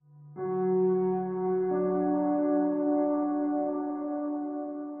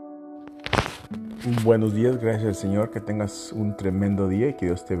Buenos días, gracias al Señor, que tengas un tremendo día y que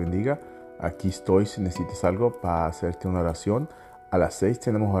Dios te bendiga. Aquí estoy si necesitas algo para hacerte una oración. A las 6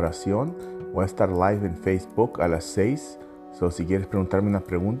 tenemos oración. Voy a estar live en Facebook a las 6. Si quieres preguntarme una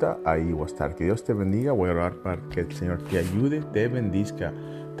pregunta, ahí voy a estar. Que Dios te bendiga. Voy a orar para que el Señor te ayude, te bendizca.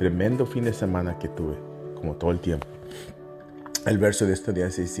 Tremendo fin de semana que tuve, como todo el tiempo. El verso de este día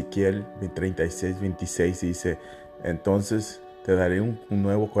es Ezequiel 36:26 dice: entonces te daré un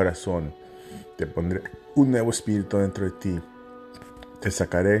nuevo corazón, te pondré un nuevo espíritu dentro de ti, te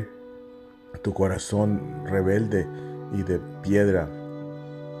sacaré tu corazón rebelde y de piedra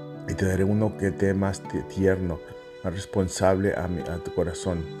y te daré uno que te más tierno, más responsable a tu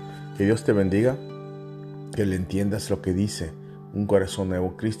corazón. Que Dios te bendiga, que le entiendas lo que dice. Un corazón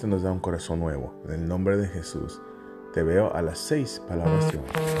nuevo. Cristo nos da un corazón nuevo. En el nombre de Jesús. Te veo a las 6 para la oración.